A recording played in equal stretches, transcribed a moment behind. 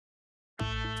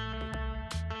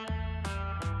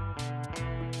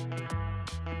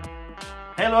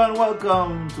Hello and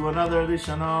welcome to another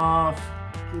edition of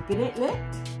Keeping It Lit.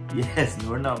 Yes,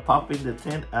 we're not popping the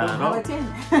tin at all. Have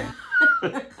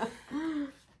a tin.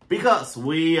 Because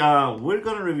we're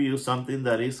gonna review something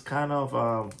that is kind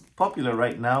of popular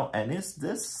right now, and it's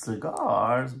this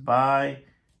cigars by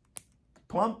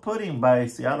Plum Pudding by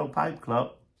Seattle Pipe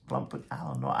Club. Plum Pudding. I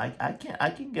don't know.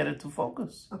 I can get it to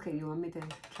focus. Okay, you want me to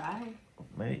try?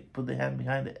 Maybe put the hand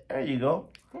behind it. There you go.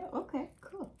 Yeah, okay,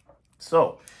 cool.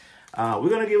 So we're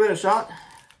gonna give it a shot,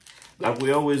 like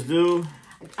we always do.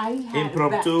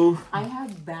 Impromptu. I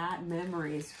have bad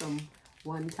memories from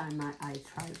one time I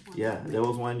tried one. Yeah, there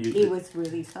was one It was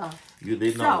really soft. You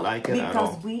did not like it at all.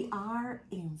 Because we are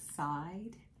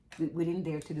inside, we didn't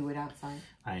dare to do it outside.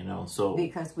 I know. So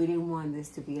because we didn't want this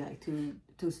to be like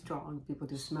too strong, people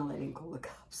to smell it and call the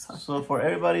cops. So for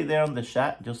everybody there on the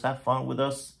chat, just have fun with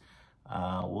us.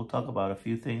 We'll talk about a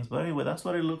few things, but anyway, that's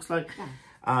what it looks like. Yeah.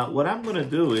 What I'm gonna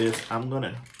do is I'm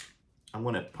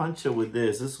gonna punch it with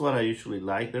this. This is what I usually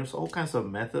like. There's all kinds of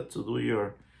methods to do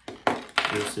your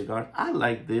cigar. I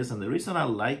like this, and the reason I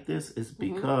like this is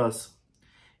because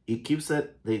it keeps the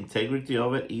integrity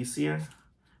of it easier.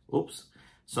 Oops.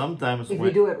 Sometimes if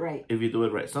you do it right. If you do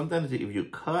it right. Sometimes if you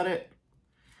cut it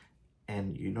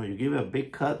and you give it a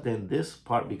big cut, then this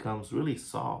part becomes really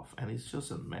soft and it's just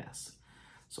a mess.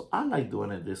 So I like doing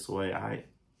it this way. I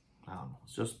don't know,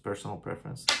 it's just personal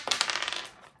preference.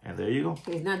 And there you go.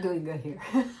 It's not doing good here.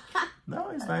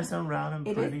 No, it's nice and round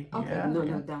and pretty. Okay, yeah, no,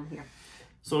 down here.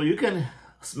 So you can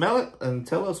smell it and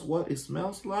tell us what it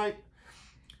smells like.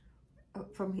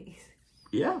 From here.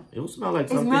 Yeah, it will smell like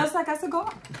something. It smells like a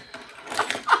cigar.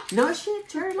 No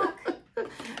shit, Sherlock.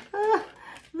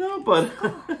 No, but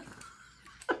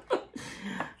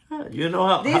you know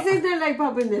how... This is not like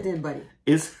popping the tin, buddy.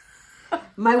 It's...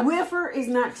 My whiffer is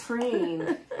not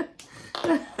trained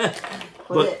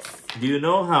for this. Do you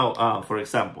know how, for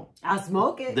example, I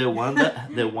smoke it. the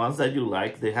ones that you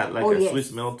like, they had like a sweet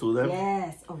smell to them.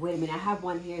 Yes. Oh wait a minute, I have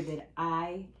one here that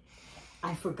I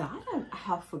forgot. I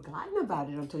have forgotten about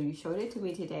it until you showed it to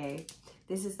me today.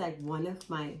 This is like one of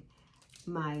my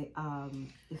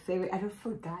favorite. I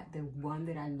forgot the one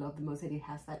that I love the most, and it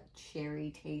has that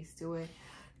cherry taste to it.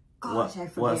 Gosh, I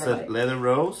forget. What's it? Leather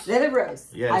Rose? Leather Rose.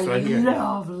 Yeah, it's right here. I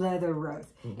love Leather Rose.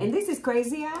 And this is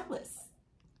Crazy Alice.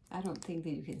 I don't think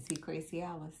that you can see Crazy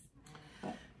Alice,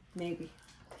 but maybe.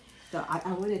 So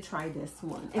I want to try this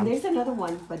one. And there's another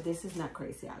one, but this is not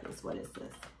Crazy Alice. What is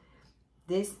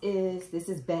this? This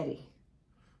is Betty.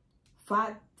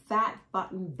 Fat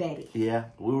Button Betty.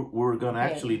 Yeah, we're gonna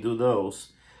actually do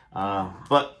those.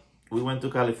 But we went to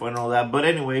California and all that. But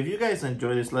anyway, if you guys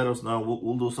enjoy this, let us know.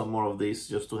 We'll do some more of these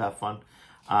just to have fun.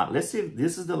 Let's see if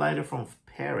this is the lighter from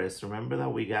Paris. Remember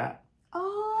that we got?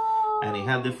 Oh. And it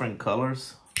had different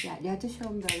colors. Yeah, you have to show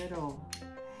them the little...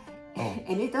 Oh.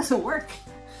 And it doesn't work.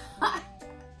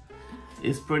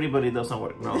 It's pretty, but it doesn't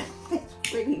work. No. It's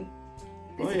pretty.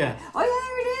 Oh, yeah. Oh, yeah,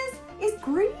 there it is. It's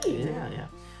green. Yeah.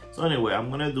 So anyway, I'm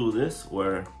going to do this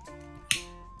where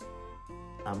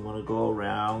I'm going to go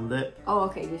around it. Oh,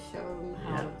 okay. Just show them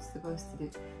how it's supposed to do.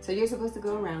 So you're supposed to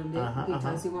go around it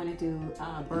because you want to do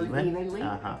burn evenly.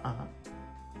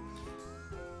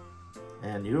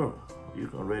 And you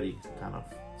can already kind of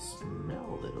smell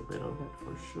a little bit of it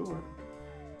for sure.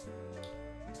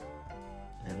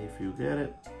 And if you get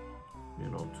it,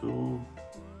 too,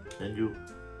 then you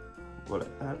go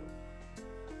like that.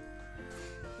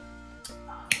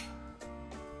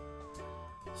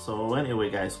 So anyway,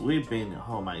 guys, we've been,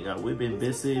 oh my God, we've been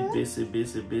busy.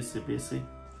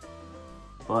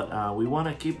 But we want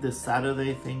to keep the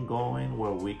Saturday thing going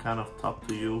where we kind of talk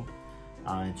to you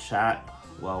and chat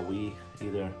while we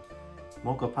either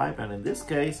smoke a pipe, and in this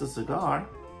case, a cigar.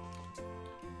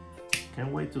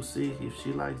 Can't wait to see if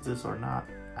she likes this or not.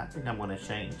 I think I'm gonna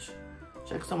change.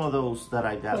 Check some of those that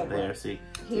I got there. See,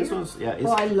 here? This one's, yeah.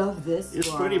 Oh, I love this. It's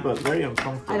pretty, but very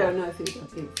uncomfortable. I don't know if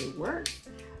it works.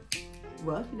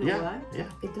 Well, you know what? Yeah.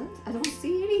 It does. I don't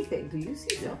see anything. Do you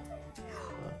see something?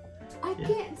 I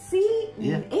can't see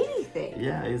anything.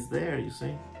 Yeah, it's there. You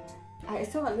see? I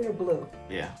saw a little blue.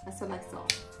 Yeah. That's what I saw.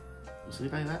 You see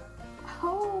like that?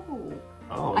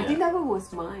 Oh, I think that one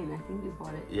was mine. I think you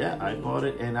bought it. Yeah, I bought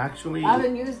it, and actually I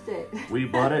haven't used it. We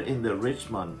bought it in the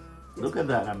Richmond. Look at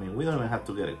that. I mean, we don't even have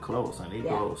to get it close, and it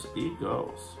goes. It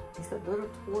goes. It's a little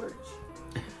torch.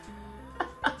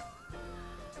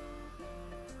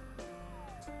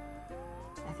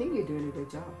 I think you're doing a good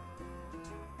job.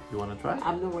 You want to try?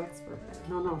 I'm no expert.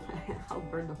 No, I'll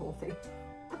burn the whole thing.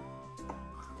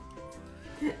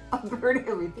 I'll burn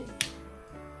everything.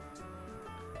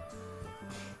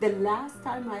 The last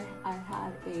time I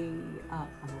had I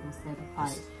almost said a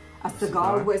pipe. A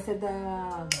cigar was at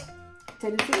the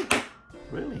Tennessee.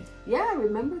 Really? Yeah, I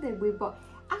remember that we bought.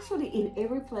 Actually, in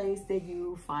every place that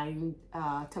you find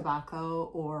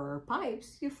tobacco or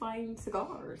pipes, you find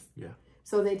cigars. Yeah.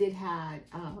 So they did have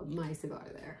my cigar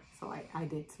there. So I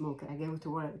did smoke it. I gave it to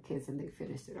one of the kids and they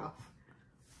finished it off.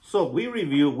 So we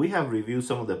have reviewed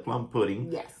some of the plum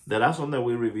pudding. Yes. The last one that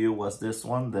we reviewed was this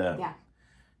one. Yeah.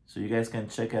 So you guys can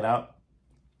check it out.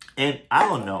 And I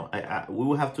don't know. We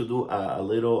will have to do a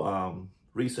little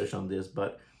research on this,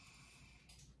 but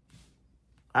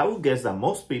I would guess that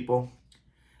most people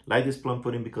like this plum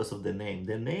pudding because of the name.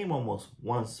 The name almost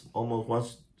wants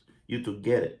you to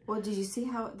get it. Well, did you see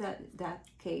how that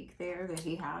cake there that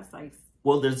he has, like,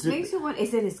 well, there's makes you want,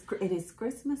 is it his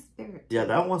Christmas spirit? Yeah,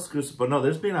 that one's Christmas. But no,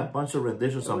 there's been a bunch of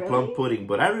renditions on plum pudding.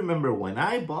 But I remember when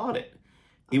I bought it,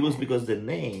 it was because the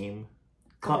name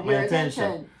caught my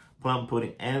attention. Plum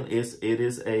pudding, and it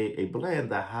is a blend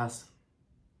that has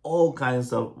all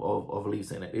kinds of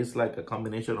leaves in it. It's like a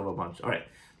combination of a bunch. All right,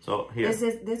 so here.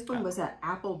 This one was an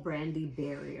apple brandy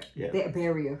barrel. Yeah.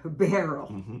 Barrel.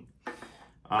 Mm-hmm.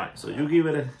 All right, so you give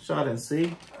it a shot and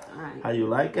see how you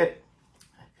like it.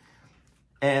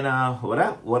 And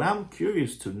what I'm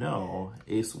curious to know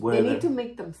is whether they need to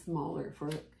make them smaller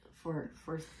for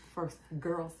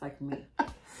girls like me.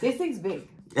 This thing's big.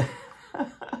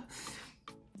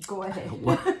 Go ahead.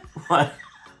 What?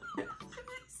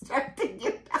 Starting you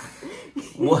down.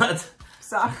 What?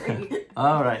 Sorry.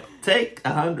 All right, take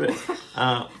 100.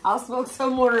 I'll smoke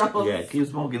some more else. Yeah, keep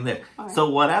smoking there. Right. So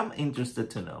what I'm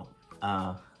interested to know,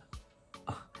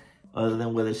 other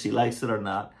than whether she likes it or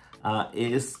not,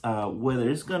 is whether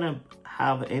it's gonna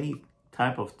have any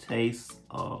type of taste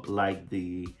like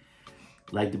the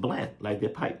blend, like the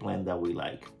pipe blend that we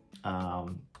like.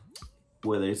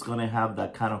 Whether it's gonna have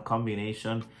that kind of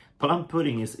combination. Plum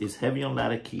pudding is heavy on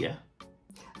latakia.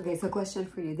 Okay, so question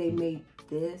for you. They made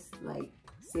this like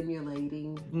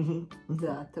simulating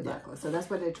the tobacco. Yeah. So that's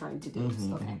what they're trying to do.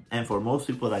 Okay. And for most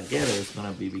people that get it, it's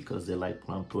gonna be because they like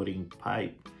plum pudding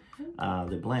pipe,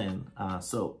 the blend.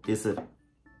 So is it,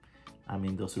 I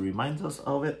mean, does it remind us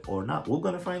of it or not? We're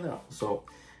gonna find out. So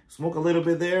smoke a little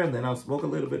bit there and then I'll smoke a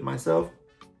little bit myself.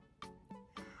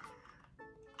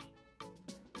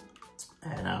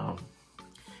 And I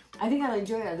think I'll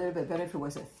enjoy it a little bit better if it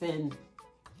was a thin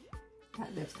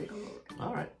lipstick.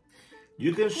 All right.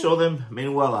 You can show them,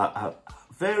 meanwhile, a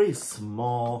very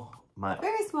small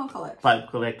collection. Pipe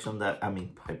collection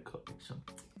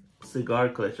cigar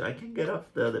collection. I can get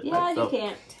off the yeah, pipe you stuff.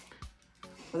 can't.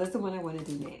 Well, that's the one I want to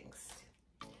do next.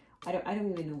 I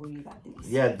don't even know where you got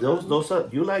these. Yeah, those are,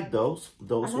 you like those?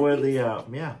 Those were the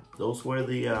those were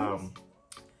the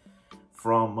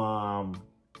from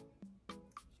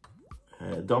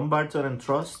Dumbarton and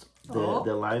Trust,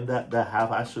 the line that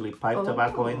have actually pipe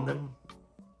tobacco in them.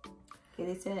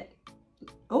 Okay, they said,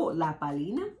 La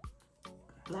Palina?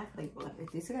 Black label.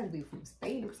 This is got to be from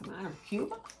Spain or something. I don't know,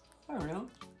 Cuba? I don't know.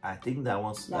 I think that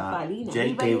one's La Palina.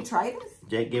 Anybody try this?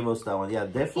 Jake gave us that one. Yeah,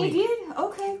 definitely. He did?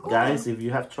 Okay, cool. Guys, if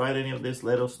you have tried any of this,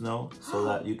 let us know so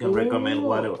that you can recommend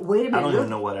what it, wait a minute, I don't even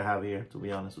know what I have here, to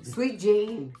be honest with you. Sweet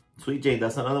Jane. Sweet Jane,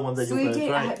 that's another one that you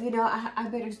better try. I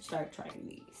better start trying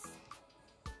these.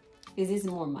 This is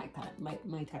more my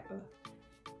type of.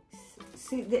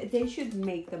 See, they should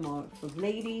make them all for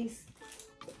ladies.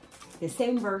 The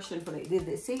same version for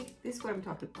ladies. See, this is what I'm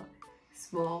talking about.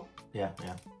 Small. Yeah.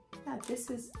 Yeah, this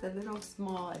is a little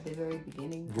small at the very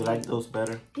beginning. You like those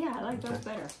better? Yeah, I like those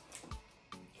better.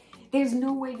 There's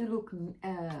no way to look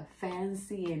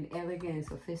fancy and elegant and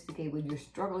sophisticated when you're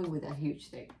struggling with a huge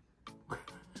thing.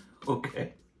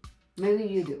 Okay. Maybe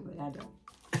you do, but I don't.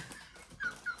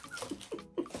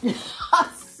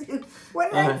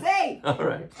 What did I say? All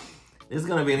right. This is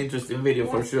going to be an interesting video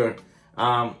for sure.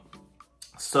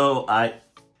 So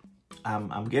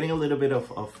I'm getting a little bit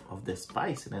of the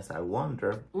spiciness. I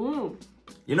wonder.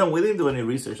 You know, we didn't do any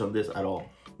research on this at all.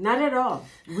 Not at all.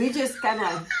 We just kind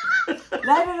of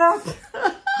light it up.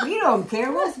 We don't care.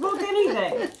 We'll smoke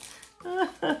anything.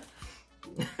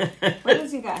 What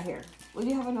else you got here? Well,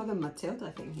 you have another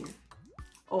Matilda thing here.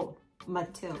 Oh,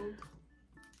 Matilda.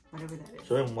 Whatever that is.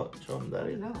 Show him that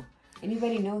is. No.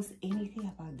 Anybody knows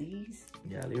anything about these?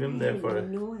 Yeah, leave him there for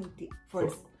no idea.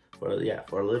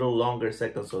 For a little longer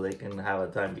second so they can have a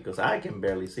time because I can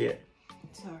barely see it.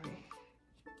 Sorry.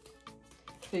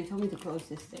 So you told me to close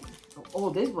this thing. Oh,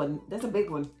 this one. That's a big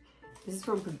one. This is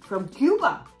from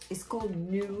Cuba. It's called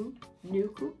New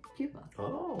Cuba.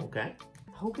 Oh, okay.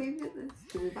 Who gave you this?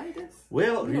 Did we buy this?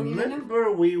 Well,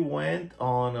 remember we went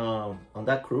on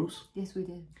that cruise? Yes, we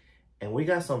did. And we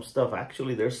got some stuff.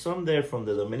 Actually, there's some there from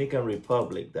the Dominican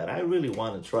Republic that I really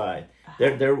want to try.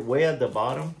 They're way at the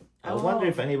bottom. I wonder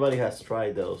if anybody has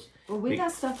tried those. Well, we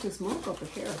got stuff to smoke over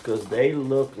here. Because they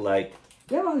look like...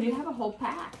 Yeah, well, you have a whole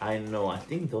pack. I know. I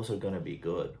think those are going to be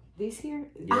good. These here?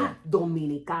 Yeah. Ah,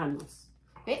 Dominicanos.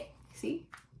 See?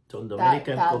 Son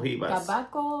Dominican cojibas.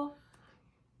 Tabaco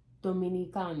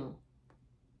Dominicano.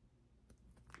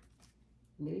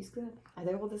 Maybe it's good. Are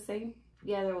they all the same?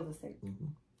 Yeah, they're all the same. Mm-hmm.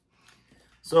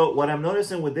 So what I'm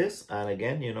noticing with this, and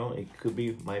again, you know, it could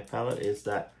be my palate, is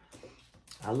that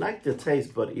I like the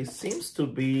taste, but it seems to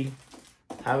be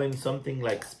having something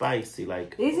like spicy,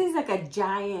 like... This is like a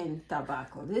giant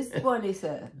tobacco. This one is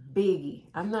a biggie.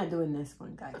 I'm not doing this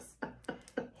one, guys.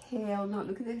 Hell no.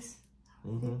 Look at this.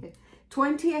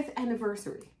 20th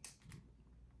anniversary.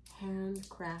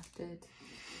 Handcrafted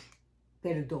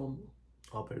Perdomo.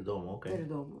 Oh, Perdomo, okay.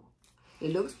 Perdomo.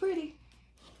 It looks pretty.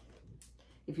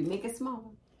 If you make it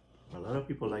small. A lot of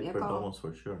people like Perdomos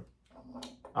for sure.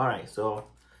 All right, so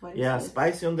yeah,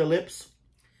 spicy on the lips.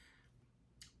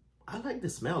 I like the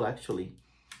smell actually.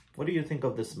 What do you think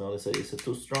of the smell? Is it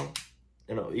too strong?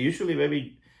 You know, usually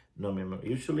maybe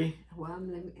usually. Well,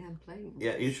 I'm playing.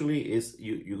 Yeah, usually is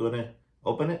you're gonna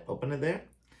open it there.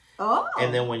 Oh.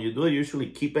 And then when you do it,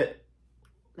 usually keep it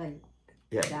like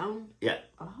down. Yeah.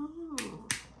 Oh.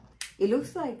 It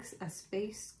looks like a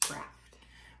spacecraft.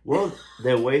 Well,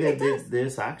 the way they did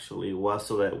this actually was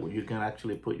so that you can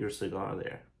actually put your cigar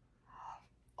there.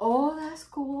 Oh, that's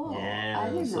cool.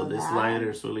 Yeah, so this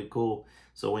lighter is really cool.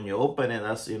 So when you open it,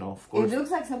 that's, you know, of course. It looks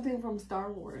like something from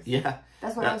Star Wars. Yeah.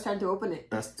 That's why I was trying to open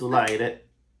it. That's to light it.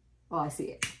 Oh, I see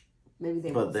it. Maybe they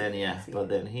But then,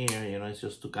 then here, you know, it's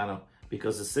just to kind of,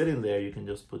 because it's sitting there, you can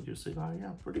just put your cigar.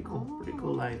 Yeah, pretty cool. Oh, pretty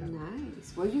cool lighter.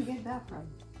 Nice. Where'd you get that from?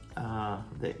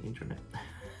 The internet.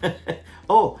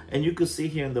 Oh, and you could see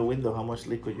here in the window how much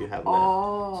liquid you have left.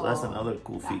 Oh, so that's another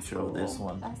cool feature of this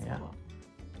one. That's yeah. Cool.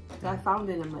 So I found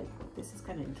it and I'm like, this is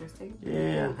kind of interesting.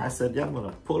 Yeah, I said, yeah, I'm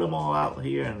going to pull them all out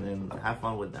here and have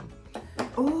fun with them.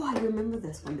 Oh, I remember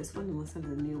this one. This one was one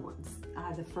of the new ones.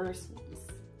 The first ones.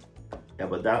 Yeah,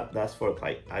 but that's for a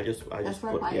pipe. I just put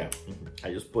I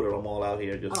just put them all out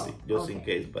here just in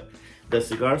case. But the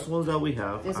cigars ones that we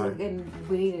have this one,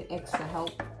 we needed extra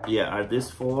help. Yeah, are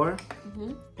this 4?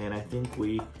 And I think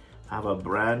we have a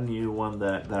brand new one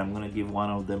that I'm gonna give one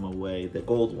of them away, the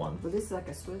gold one. But this is like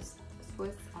a Swiss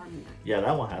Army knife. Yeah,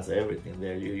 that one has everything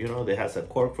there. You know, it has a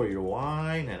cork for your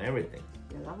wine and everything.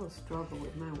 Yeah, I will struggle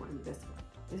with my one. This one.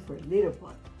 This is for a little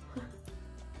one.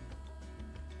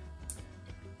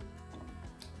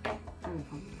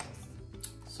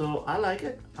 So I like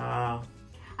it.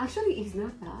 Actually, it's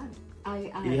not bad.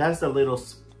 It has a little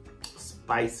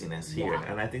spiciness here,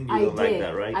 and I think you don't like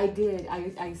that, right? I did.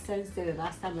 I sensed it the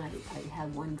last time I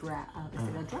had one draft. Is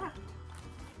it a draft?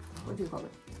 What do you call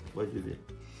it? What you did?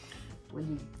 When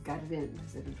you got it in,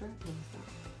 is it a draft?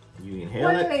 You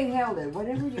inhaled it? I inhaled it,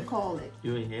 whatever you call it.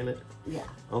 You inhale it? Yeah.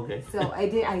 Okay. So I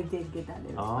did get that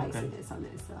little spiciness on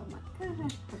it. So I'm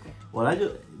like, okay. Well,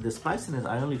 the spiciness,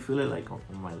 I only feel it like on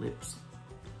my lips.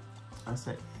 That's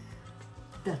it.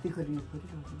 That's because you put it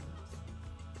on your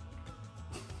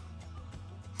lips.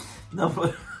 No,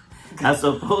 but as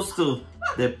opposed to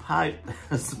the pipe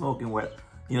smoking where,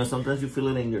 you know, sometimes you feel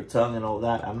it in your tongue and all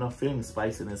that. I'm not feeling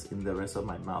spiciness in the rest of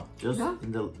my mouth. Just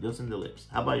in the lips.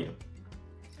 How about you?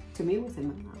 To me, it was in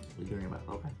my mouth. It's in your mouth,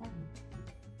 okay.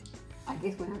 I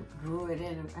guess when I drew it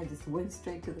in, I just went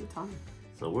straight to the tongue.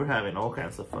 So we're having all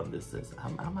kinds of fun.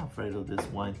 I'm afraid of this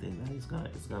wine thing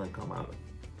that it's gonna come out.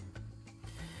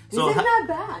 This is not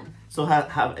bad. So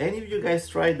have any of you guys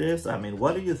tried this? I mean,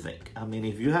 what do you think? I mean,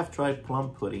 if you have tried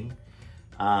plum pudding,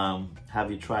 have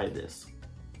you tried this?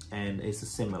 And it's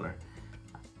similar.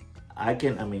 I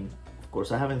mean, of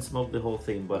course, I haven't smoked the whole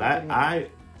thing, but I'm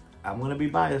gonna be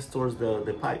biased towards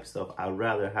the pipe stuff. I'd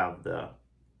rather have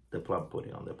the plum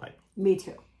pudding on the pipe. Me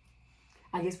too.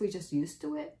 I guess we're just used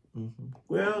to it.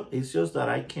 Well, it's just that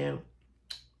I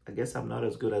guess I'm not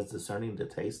as good as discerning the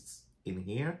tastes in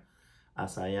here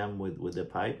as I am with the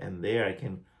pipe, and there I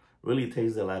can really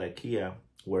taste the latakia,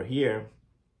 where here,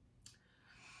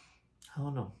 I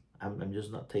don't know, I'm just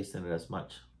not tasting it as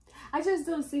much. I just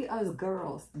don't see us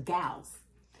gals,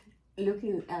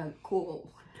 looking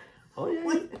cool. Oh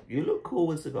yeah, you look cool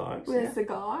with cigars. With a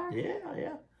cigar?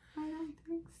 Yeah. I don't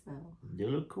think so. You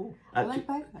look cool. I like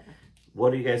pipe better.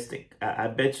 What do you guys think? I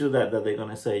bet you that they're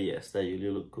gonna say yes, that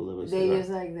you look cool with a cigar. They just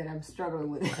like that I'm struggling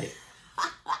with it. Right.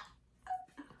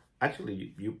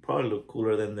 Actually, you probably look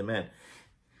cooler than the man.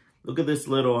 Look at this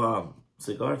little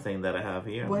cigar thing that I have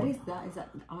here. What is that? Is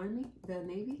that the Army? The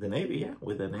Navy? The Navy, yeah.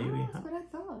 With the Navy. That's what I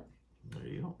thought. There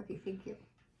you go. Okay, thank you.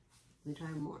 Let me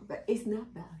try more. But it's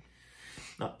not bad.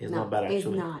 No, it's not bad actually. It's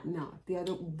not. No,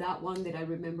 that one that I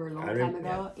remember a long time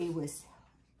ago, it was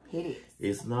hideous.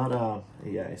 It's not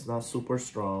it's not super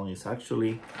strong.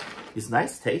 It's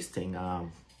nice tasting.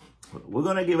 We're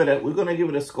gonna give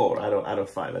it a score out of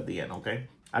 5 at the end. Okay,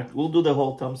 we'll do the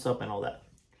whole thumbs up and all that.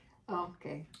 Oh,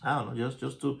 okay. I don't know,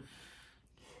 just to.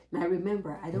 Now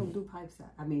remember, I don't do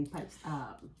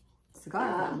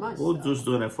cigars that much. We're just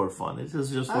doing it for fun. This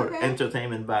is just for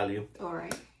entertainment value. All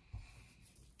right.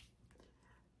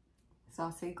 So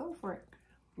I'll say go for it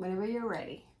whenever you're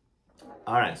ready.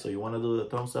 All right. So you want to do the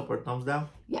thumbs up or thumbs down?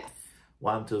 Yes.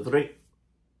 1, 2, 3.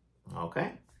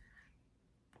 Okay.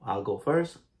 I'll go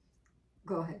first.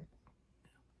 Go ahead.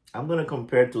 I'm gonna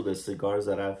compare to the cigars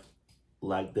that I've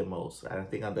liked the most. I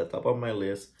think on the top of my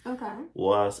list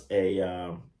was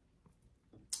a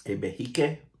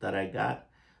Bejique that I got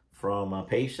from a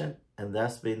patient, and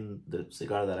that's been the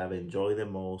cigar that I've enjoyed the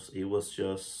most. It was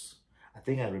just, I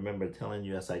think I remember telling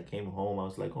you as I came home, I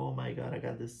was like, oh my God, I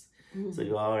got this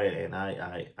cigar, and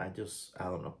I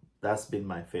don't know. That's been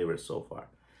my favorite so far.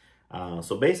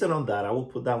 So based on that, I will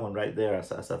put that one right there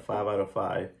as a 5 out of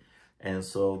 5. And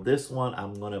so this one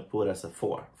I'm gonna put as a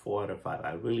 4 out of 5.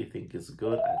 I really think it's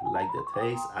good. I like the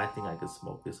taste. I think I could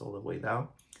smoke this all the way down.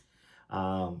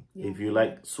 If you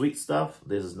like sweet stuff,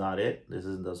 this is not it.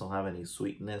 Doesn't have any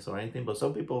sweetness or anything, but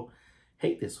some people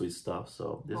hate the sweet stuff,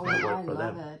 so this might work for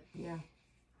them. It. Yeah.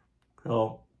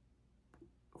 So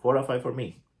 4 out of 5 for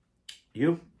me.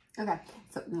 You? Okay.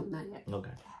 So no, not yet.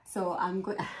 Okay. So I'm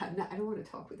going. I don't want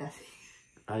to talk with that.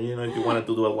 You know, if you want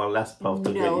to do one last puff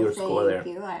to get your score there. No,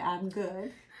 thank you. I'm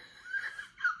good.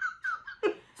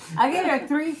 I get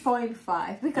a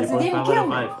 3.5 because it didn't kill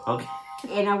me. Okay.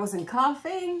 And I wasn't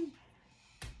coughing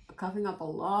up a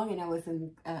lung, and I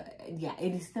wasn't. Yeah,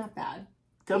 it is not bad.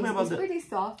 It's pretty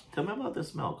soft. Tell me about the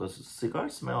smell, because cigar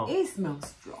smell. It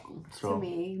smells strong to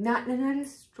me. Not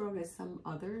as strong as some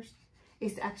others.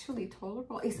 It's actually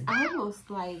tolerable. It's almost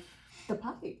like the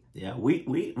pipe. Yeah, we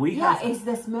yeah, have,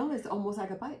 the smell is almost like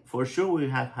a pipe. For sure, we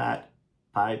have had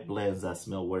pipe blends that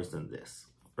smell worse than this,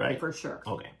 right? For sure.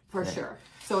 Okay. For sure.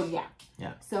 So yeah.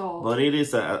 Yeah. So. But it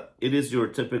is your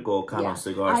typical kind of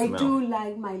cigar smell. I do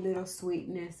like my little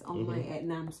sweetness on my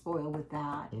and I'm spoiled with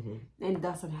that, and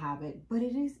doesn't have it. But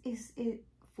it is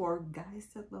for guys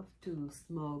that love to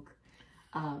smoke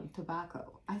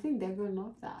tobacco. I think they're gonna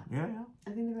love that. Yeah.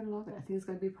 I think they're gonna love it. I think it's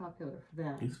gonna be popular for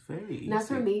them. It's very easy. Not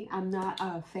for me. I'm not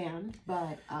a fan,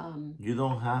 but you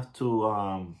don't have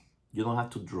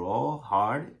to draw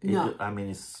hard. No. I mean,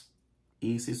 it's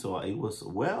easy. So it was,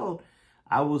 well,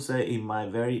 I would say in my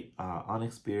very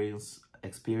unexperienced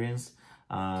experience,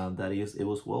 it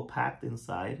was well packed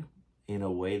inside in a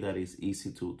way that is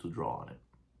easy to draw on it.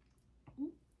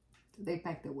 They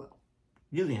packed it well.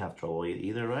 You didn't have trouble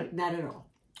either, right? Not at all.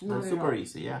 Not super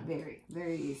easy, yeah. Very,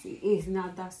 very easy. It's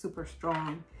not that super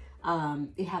strong.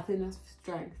 It has enough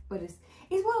strength, but it's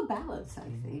well balanced,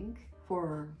 I think,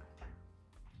 for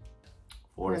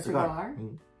a cigar.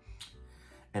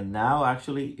 And now,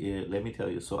 actually, let me tell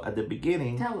you. So at the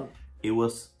beginning, it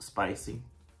was spicy.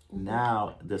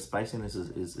 Now the spiciness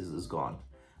is gone.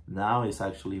 Now it's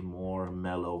actually more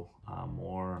mellow,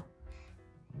 more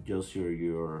just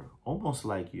your almost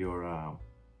like your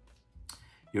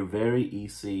very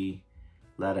easy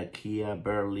Latakia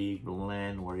Burley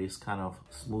blend, where it's kind of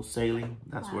smooth sailing.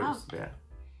 That's where it's there.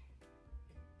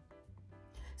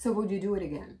 So would you do it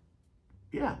again?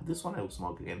 Yeah, this one I would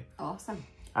smoke again. Awesome.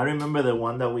 I remember the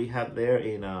one that we had there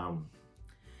in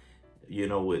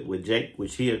with Jake,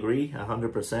 which he agreed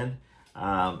 100%.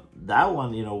 That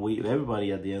one,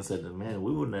 everybody at the end said, man,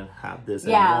 we wouldn't have this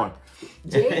anymore.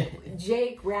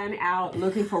 Jake ran out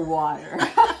looking for water.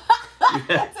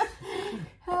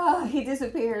 Oh, he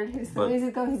disappeared. He's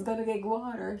gonna get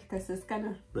water because it's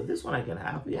gonna. But this one I can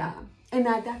have, yeah. And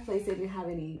at that place they didn't have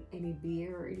any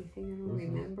beer or anything. I don't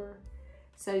remember.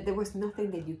 So there was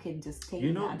nothing that you can just take.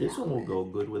 This one will go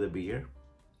good with a beer.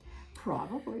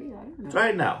 Probably, I don't know. Try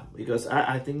it now, because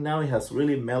I think now it has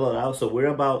really mellowed out. So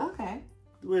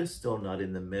we're still not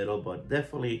in the middle, but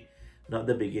definitely not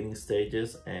the beginning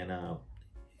stages, and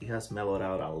it has mellowed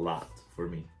out a lot for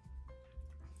me.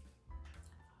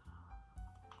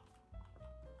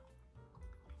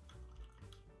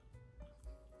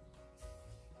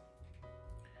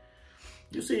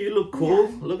 You see, you look cool.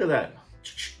 Yeah. Look at that.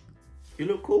 You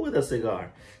look cool with a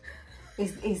cigar.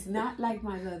 It's not like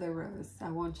my leather rose. I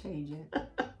won't change it.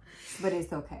 But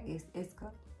it's okay. It's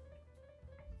good.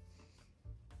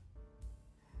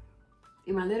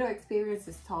 In my little experience,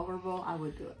 it's tolerable. I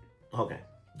would do it. Okay.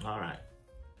 All right.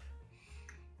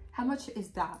 How much is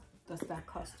that? Does that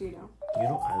cost, I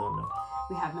don't know.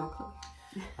 We have no clue.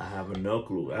 I have no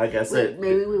clue. Like I said,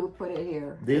 maybe we would put it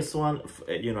here. This one,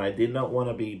 you know, I did not want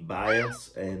to be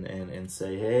biased and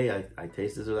say, hey, I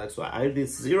tasted it. So I did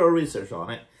zero research on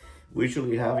it. We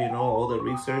usually have, you know, all the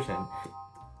research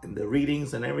and the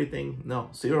readings and everything. No,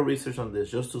 zero research on this,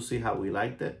 just to see how we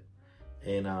liked it.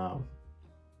 And I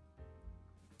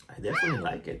definitely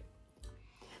like it.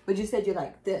 But you said you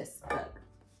like this. But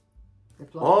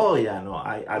oh yeah, no,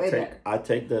 I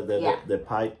take the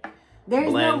pipe.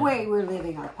 There's blend. no way we're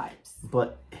leaving our pipes.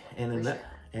 But and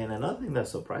another thing that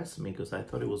surprised me, because I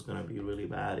thought it was gonna be really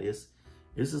bad, is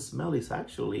the smell is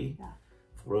actually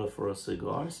for a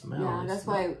cigar smell. Yeah, that's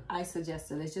why I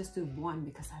suggested let's just do one,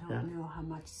 because I don't know how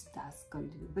much that's going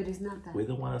to do. But it's not that. We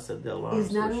don't want to set the alarm.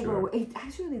 It's not over. Sure. It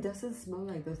actually doesn't smell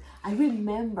like those. I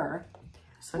remember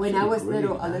when I was really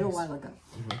a little while ago,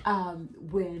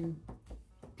 when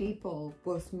people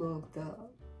will smoke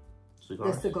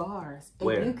the cigars, and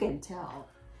Where? you can tell.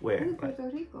 Where? In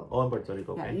Puerto Rico. Oh, in Puerto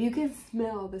Rico. Okay. Yeah, you can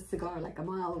smell the cigar like a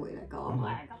mile away. Like, oh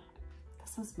my God, it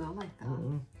doesn't smell like that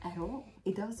at all.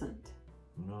 It doesn't.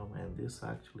 No, man, this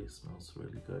actually smells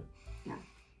really good. Yeah.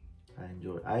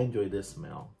 I enjoy this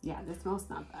smell. Yeah, the smell's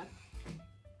not bad.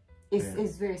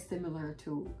 It's very similar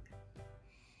to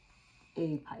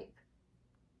a pipe.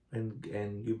 And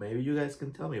maybe you guys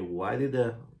can tell me, why did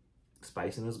the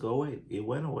spiciness go away? It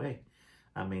went away.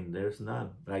 I mean, there's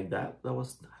none like that. That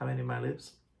was having in my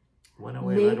lips. Went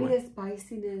away. Maybe right away. the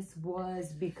spiciness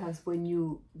was because when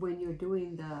you're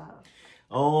doing the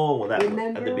that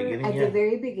remember at the beginning, the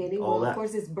very beginning. All well, that. of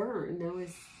course, it's burned. Now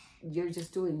you're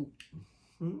just doing.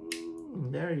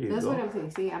 There you go. That's what I'm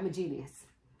saying. See, I'm a genius.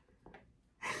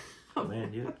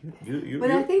 Man, you.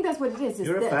 But I think that's what it is.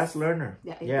 You're a fast learner.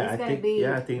 Yeah, I think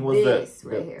it was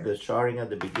the charring at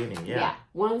the beginning. Yeah.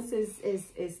 Once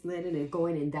is letting it go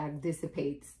in and that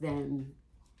dissipates, then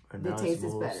the taste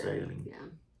is better. Sailing. Yeah.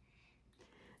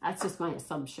 That's just my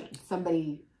assumption.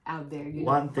 Somebody out there,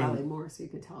 One thing probably more, so you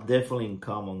can tell. Definitely in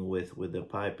common with the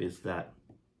pipe is that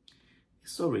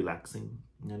it's so relaxing.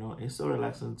 You know, it's so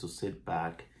relaxing to sit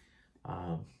back,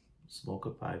 smoke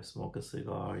a pipe, smoke a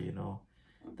cigar. You know,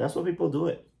 that's what people do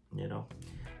it. You know,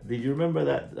 did you remember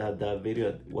that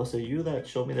video? Was it you that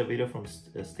showed me the video from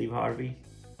Steve Harvey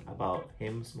about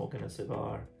him smoking a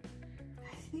cigar?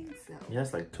 I think so. He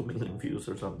has like 2 million views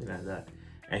or something like that.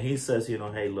 And he says, you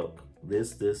know, hey, look,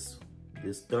 this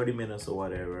 30 minutes or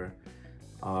whatever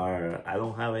I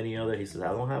don't have any other, he says,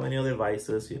 I don't have any other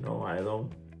vices, you know, I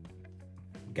don't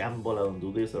gamble, I don't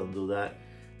do this, I don't do that.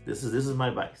 This is my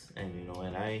vice, and you know,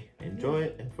 and I enjoy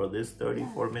it. And for this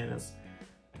 34 minutes,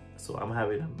 so I'm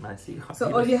having my cigar.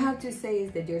 So all you have to say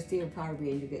is that you're Steve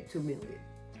Harvey and you get 2 million.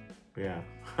 Yeah.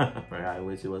 I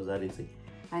wish it was that easy.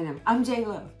 I know. I'm J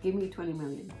Lo. Give me 20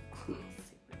 million.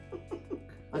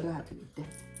 Or do I have to be dead?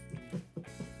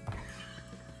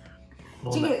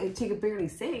 She could barely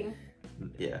sing.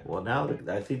 Yeah, well now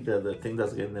I think that the thing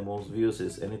that's getting the most views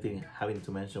is anything having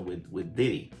to mention with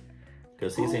Diddy,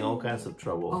 because he's in all kinds of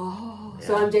trouble. Oh, yeah.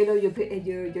 So I'm J Lo. You're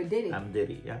Diddy. I'm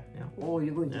Diddy. Yeah. Oh,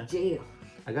 you're going to jail.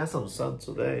 I got some sun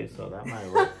today, so that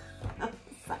might work.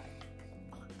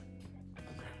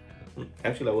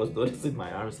 Actually, I was noticing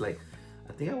my arms. Like,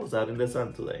 I think I was out in the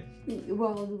sun today.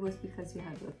 Well, it was because you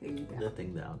had the thing down. The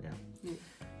thing down, yeah.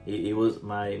 It was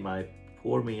my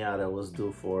pour miata was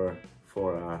due for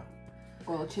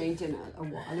oil change and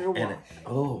a little wash.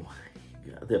 Oh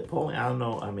my God, the point, I don't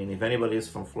know. I mean, if anybody is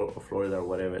from Florida or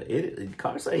whatever,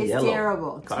 cars are yellow. It's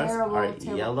terrible. Cars terrible, are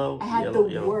terrible. yellow. I had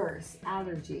yellow. Worst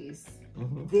allergies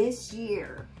this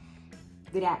year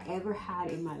that I ever had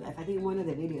in my life. I think one of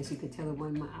the videos you could tell that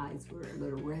one of my eyes were a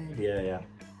little red. Yeah.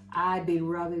 I've been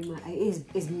rubbing my.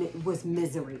 It was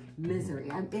misery.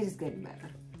 It is getting better.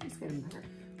 It's getting better.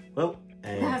 Well,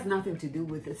 it has nothing to do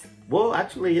with this. Well,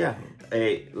 actually, yeah.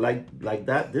 Like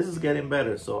that. This is getting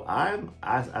better. So I'm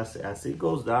as it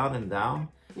goes down and down.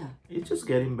 Yeah. It's just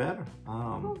getting better.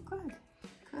 Oh, good.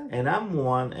 And I'm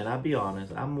one, and I'll be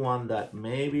honest, I'm one that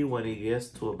maybe when it gets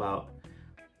to about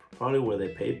probably where the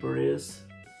paper is,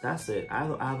 that's it. I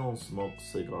don't smoke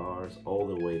cigars all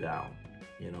the way down,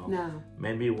 you know. No.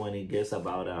 Maybe when it gets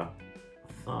about a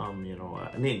thumb, you know,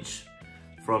 an inch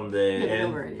from the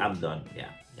end, I'm done. Yeah.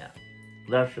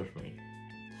 That's just me.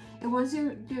 And once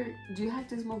do you have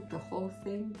to smoke the whole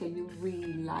thing? Can you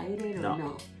relight it or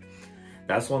no?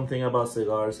 That's one thing about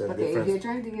cigars and difference. If you're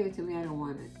trying to give it to me, I don't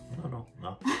want it. No.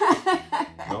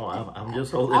 No, I'm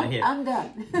just holding it here. I'm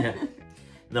done. Yeah.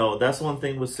 No, that's one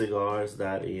thing with cigars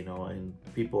that, you know, and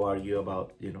people argue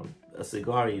about, you know, a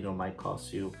cigar, you know, might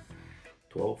cost you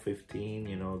 $12, $15,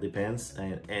 you know, depends.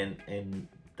 And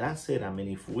that's it. I mean,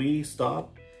 if we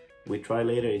stop we try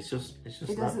later. It's just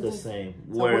not the same.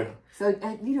 So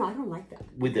you know, I don't like that.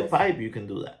 With the pipe, you can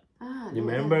do that. You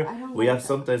remember, we have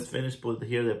sometimes finished put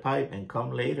here the pipe and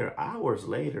come later, hours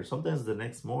later, sometimes the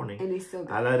next morning. And it's still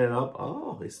good. I light it up.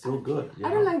 Oh, it's still good. I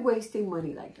don't like wasting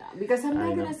money like that because I'm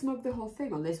not gonna smoke the whole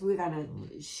thing unless we're gonna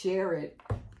share it.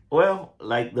 Well,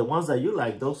 like the ones that you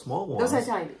like, those small ones. Those are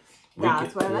tiny.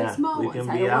 That's why I like small ones.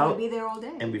 I don't want to be there all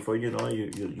day. And before you know,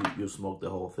 you smoke the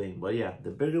whole thing. But yeah,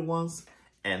 the bigger ones,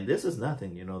 and this is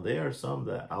nothing. You know, there are some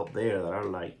that out there that are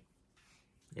like,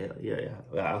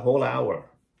 a whole hour.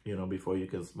 You know, before you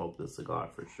can smoke the cigar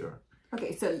for sure.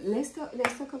 Okay, so let's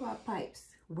talk about pipes.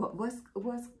 What's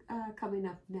coming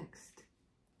up next?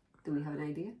 Do we have an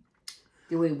idea?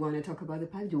 Do we want to talk about the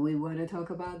pipe? Do we want to talk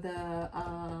about the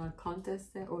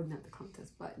contest or not the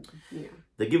contest, but you know,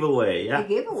 the giveaway? Yeah, the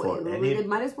giveaway. We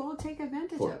might as well take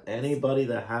advantage of it. Anybody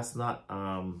that has not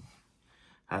gotten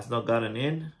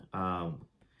in,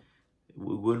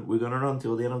 we're gonna run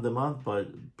until the end of the month.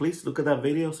 But please look at that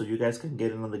video so you guys can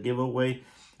get in on the giveaway.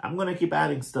 I'm going to keep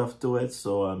adding stuff to it.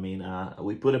 So, I mean,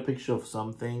 we put a picture of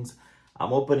some things.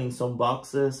 I'm opening some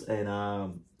boxes, and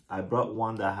I brought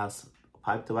one that has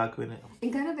pipe tobacco in it.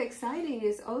 And kind of exciting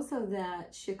is also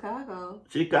that Chicago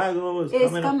is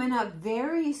coming up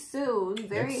very soon,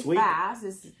 very fast.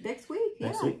 It's next week.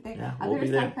 Next week. Yeah, I'm going to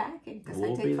start packing because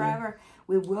I take forever.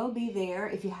 We will be there.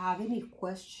 If you have any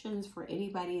questions for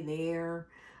anybody there,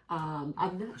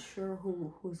 I'm not sure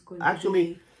who's going to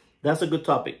be. That's a good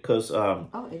topic because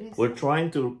we're trying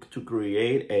to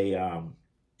create a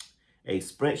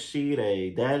spreadsheet,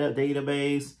 a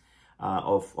database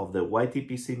of the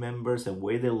YTPC members and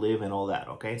where they live and all that.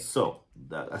 Okay, so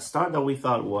a start that we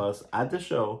thought was at the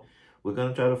show, we're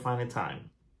gonna try to find a time,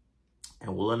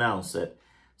 and we'll announce it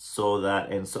so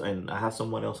that and I have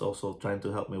someone else also trying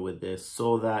to help me with this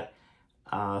so that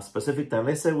specific time.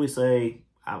 Let's say we say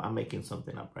I'm making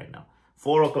something up right now,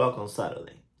 4 o'clock on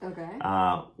Saturday. Okay.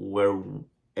 Where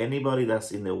anybody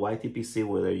that's in the YTPC,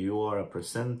 whether you are a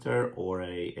presenter or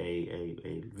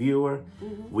a viewer,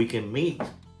 we can meet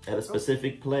at a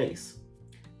specific place.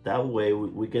 That way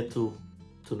we get to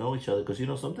know each other, because you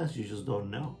know sometimes you just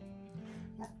don't know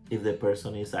if the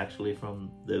person is actually from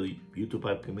the YouTube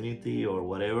Pipe community or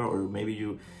whatever, or maybe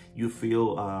you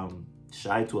feel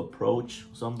shy to approach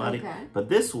somebody. Okay. But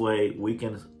this way we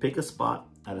can pick a spot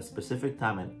at a specific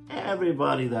time, and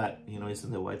everybody that is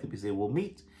in the YTPC will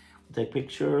meet, take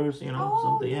pictures,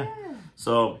 something. Yeah.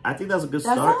 So I think that's a good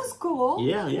start. That sounds cool.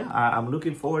 Yeah. I'm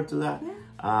looking forward to that.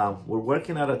 Yeah. We're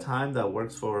working at a time that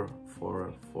works for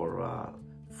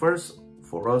us,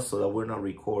 so that we're not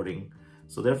recording.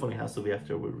 So definitely has to be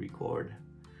after we record.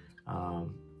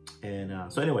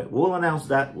 So anyway, we'll announce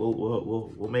that.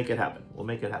 We'll make it happen. We'll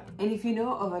make it happen. And if you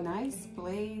know of a nice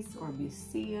place or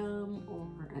museum or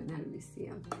not a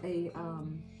museum, a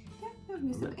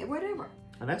museum, whatever.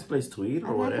 A nice place to eat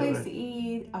or whatever. A nice place to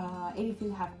eat. Anything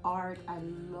you have art. I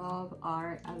love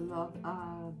art. I love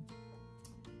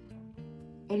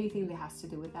anything that has to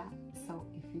do with that. So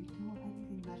if you know of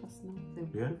anything, let us know.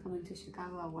 We're coming to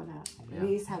Chicago. I want to at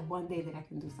least have one day that I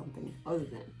can do something other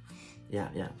than. Yeah.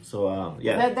 So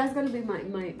that's gonna be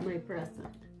my present.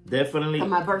 Definitely. And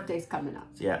my birthday's coming up.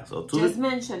 Yeah. So just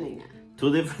mentioning it.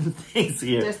 Two different things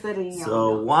here. Just letting you know.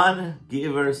 So one,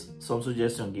 give us some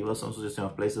suggestion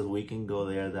of places we can go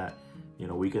there that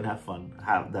we can have fun.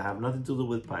 That have nothing to do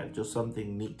with pipe, just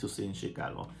something neat to see in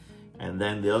Chicago. And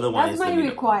then the other one is my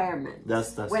requirement.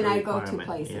 That's when I go to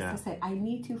places. I said I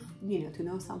need to to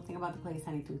know something about the place.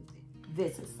 I need to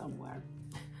visit somewhere.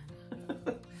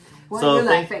 What are you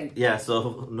laughing? Yeah,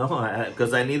 so no,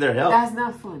 because I need their help. That's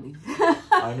not funny.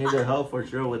 I need their help for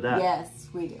sure with that. Yes,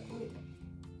 we do.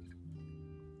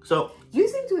 So you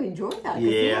seem to enjoy that.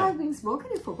 You have been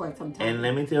smoking it for quite some time. And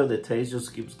let me tell you, the taste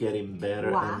just keeps getting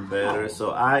better and better.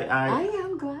 So I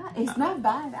am glad. It's not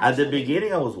bad. Actually. At the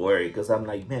beginning, I was worried because I'm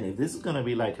like, man, if this is gonna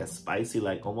be like a spicy,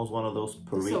 like almost one of those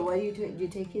burritos. So what are you doing? You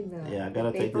taking the I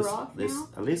gotta take this.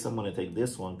 At least I'm gonna take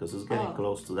this one because it's getting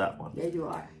close to that one. Yeah, you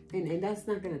are. And that's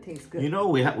not gonna taste good.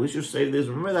 We should say this.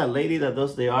 Remember that lady that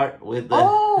does the art with the...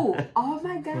 Oh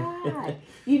my God.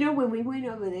 When we went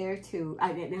over there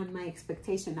and my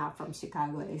expectation now from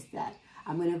Chicago is that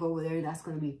I'm gonna go over there, that's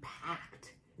gonna be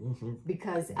packed.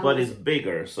 Because it's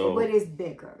bigger, so... But it's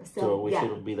bigger. So we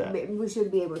shouldn't be that... We should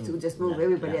be able to just move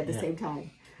everybody at the same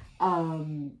time.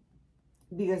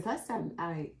 Because last time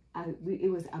it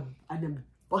was an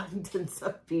abundance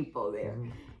of people there.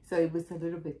 So it was a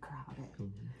little bit crowded.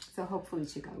 So hopefully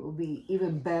Chicago will be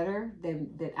even better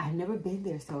than that. I've never been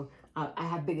there, so I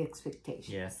have big expectations.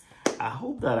 Yes. I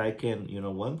hope that I can,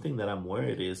 one thing that I'm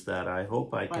worried is that I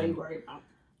hope I can... What are you worried about?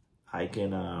 I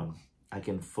can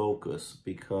focus,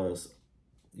 because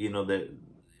you know that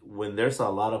when there's a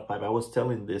lot of pipe, I was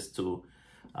telling this to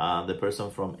the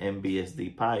person from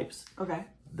MBSD Pipes. Okay.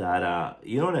 That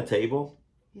you know, on a table,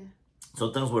 yeah,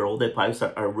 sometimes where all the pipes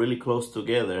are really close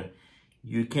together,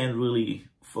 you can't really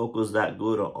focus that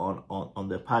good on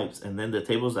the pipes. And then the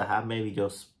tables that have maybe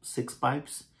just 6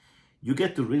 pipes, you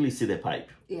get to really see the pipe.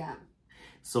 Yeah.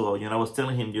 So, you know, I was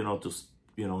telling him, you know, to,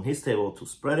 you know, on his table to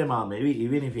spread them out, maybe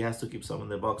even if he has to keep some in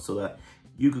the box, so that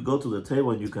you could go to the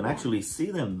table and you can actually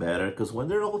see them better. Because when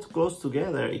they're all close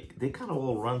together, they kind of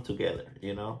all run together,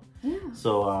 you know? Yeah.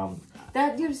 So,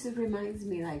 that just reminds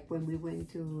me, like, when we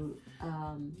went to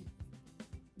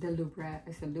the Louvre,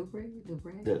 is it Louvre?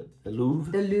 The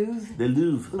Louvre? The Louvre. The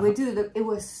Louvre. We went to it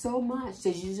was so much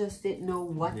that you just didn't know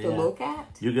what to look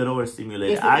at. You get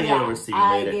overstimulated. I get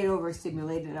overstimulated. I get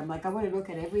overstimulated. I'm like, I want to look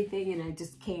at everything and I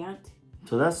just can't.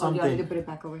 So that's something. Oh, you want to put it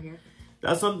back over here?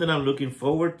 That's something I'm looking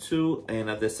forward to, and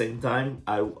at the same time,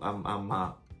 I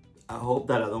hope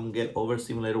that I don't get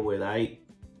overstimulated where I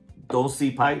don't see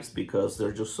pipes, because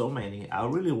there's just so many. I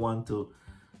really want to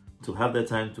have the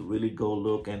time to really go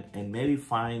look and maybe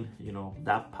find, you know,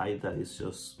 that pipe that is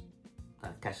just,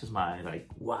 that catches my eye, like,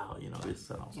 wow, you know, this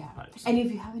is an awesome pipe. And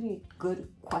if you have any good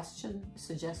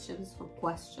suggestions for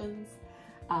questions,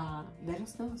 let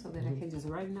us know, so that I can just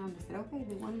write them down and say, okay,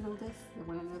 they want to know this, they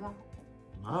want to know that.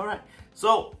 All right,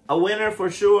 so a winner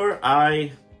for sure.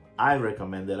 I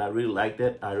recommend it. I really liked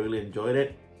it. I really enjoyed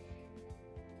it.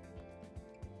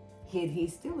 He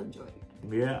still enjoyed it.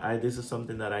 Yeah, this is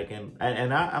something that I can,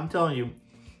 and I'm telling you,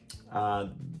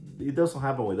 it doesn't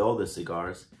happen with all the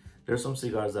cigars. There's some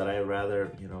cigars that I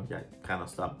rather, you know, kind of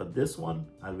stop, but this one,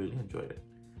 I really enjoyed it.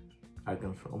 I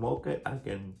can smoke it. I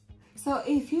can. So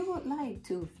if you would like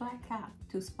to fly cap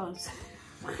to sponsor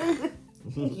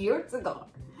your cigar,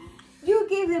 you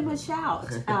give them a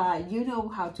shout. You know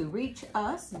how to reach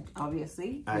us,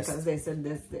 obviously, because they send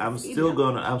this. I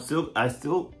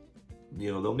still,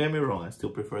 you know, don't get me wrong, I still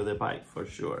prefer the pipe for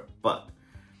sure. But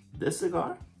this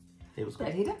cigar, it was good.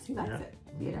 But he does, he likes it,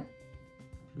 you know.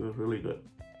 It was really good.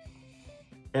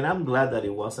 And I'm glad that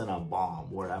it wasn't a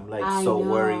bomb where I'm like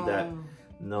worried that,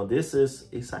 no,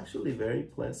 it's actually very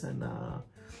pleasant.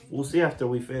 We'll see after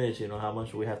we finish, you know, how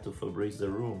much we have to Febreze the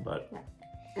room, but. Yeah.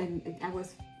 And I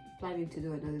was planning to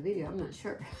do another video, I'm not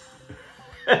sure.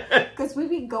 Because we've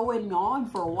been going on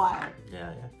for a while.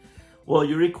 Yeah. Well,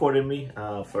 you recorded me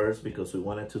first because we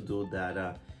wanted to do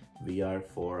that VR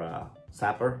for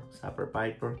Sapper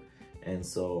Piper. And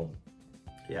so,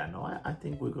 yeah, no, I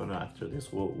think we're gonna, after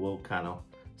this, we'll kind of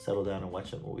settle down and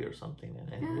watch a movie or something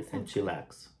and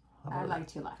chillax. I like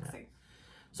chillaxing. Yeah.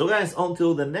 So guys,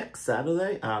 until the next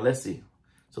Saturday, let's see.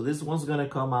 So this one's gonna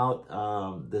come out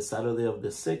the Saturday of the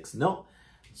 6th. No.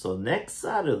 So next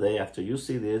Saturday, after you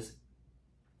see this,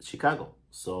 Chicago.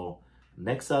 So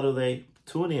next Saturday,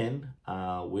 tune in.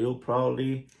 We'll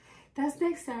probably... That's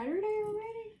next Saturday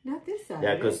already? Not this Saturday.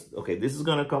 Yeah, because, okay, this is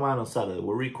going to come out on Saturday.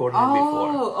 We're recording it before.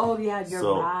 Oh, yeah,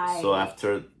 you're right. So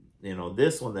after, you know,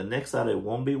 this one, the next Saturday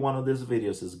won't be one of these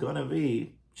videos. It's going to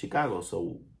be Chicago.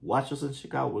 So watch us in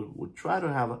Chicago. We'll try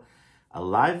to have a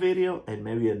live video and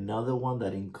maybe another one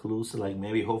that includes, like,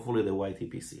 maybe hopefully the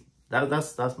YTPC.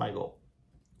 That's my goal.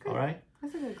 Good. All right?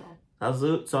 That's a good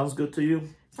goal. Sounds good to you?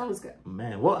 Sounds good.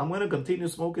 Man, well, I'm gonna continue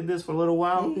smoking this for a little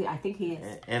while. I think he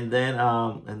is. And then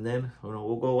you know,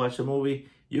 we'll go watch a movie.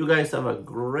 You guys have a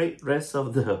great rest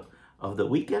of the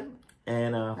weekend,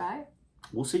 and right.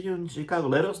 We'll see you in Chicago.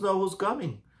 Let us know who's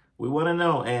coming. We want to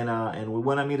know, and we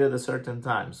want to meet at a certain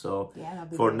time. So yeah,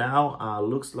 for great. Now,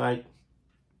 looks like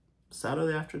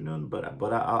Saturday afternoon, but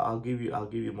I'll give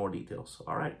you more details.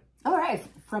 All right. All right.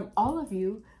 From all of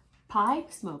you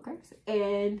pipe smokers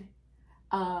and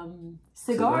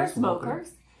cigar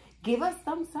smokers, give us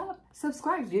thumbs up,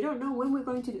 subscribe. You don't know when we're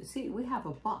going to do. See, we have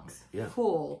a box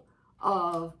full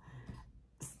of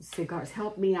cigars.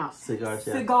 Help me out. Cigars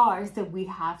that we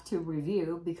have to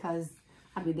review, because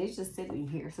I mean they're just sitting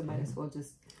here, so might as well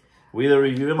just. We either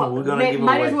review them or we're gonna give them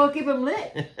away. Might as well keep them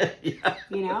lit. Yeah.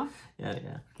 You know.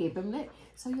 Yeah. Keep them lit.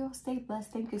 So y'all stay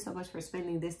blessed. Thank you so much for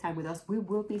spending this time with us. We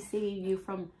will be seeing you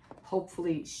from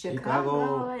hopefully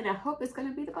Chicago. And I hope it's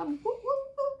gonna be the fun.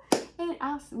 And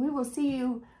we will see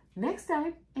you next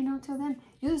time. And until then,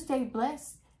 you stay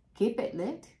blessed. Keep it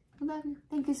lit. I love you.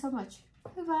 Thank you so much.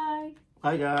 Bye-bye.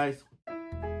 Bye, guys.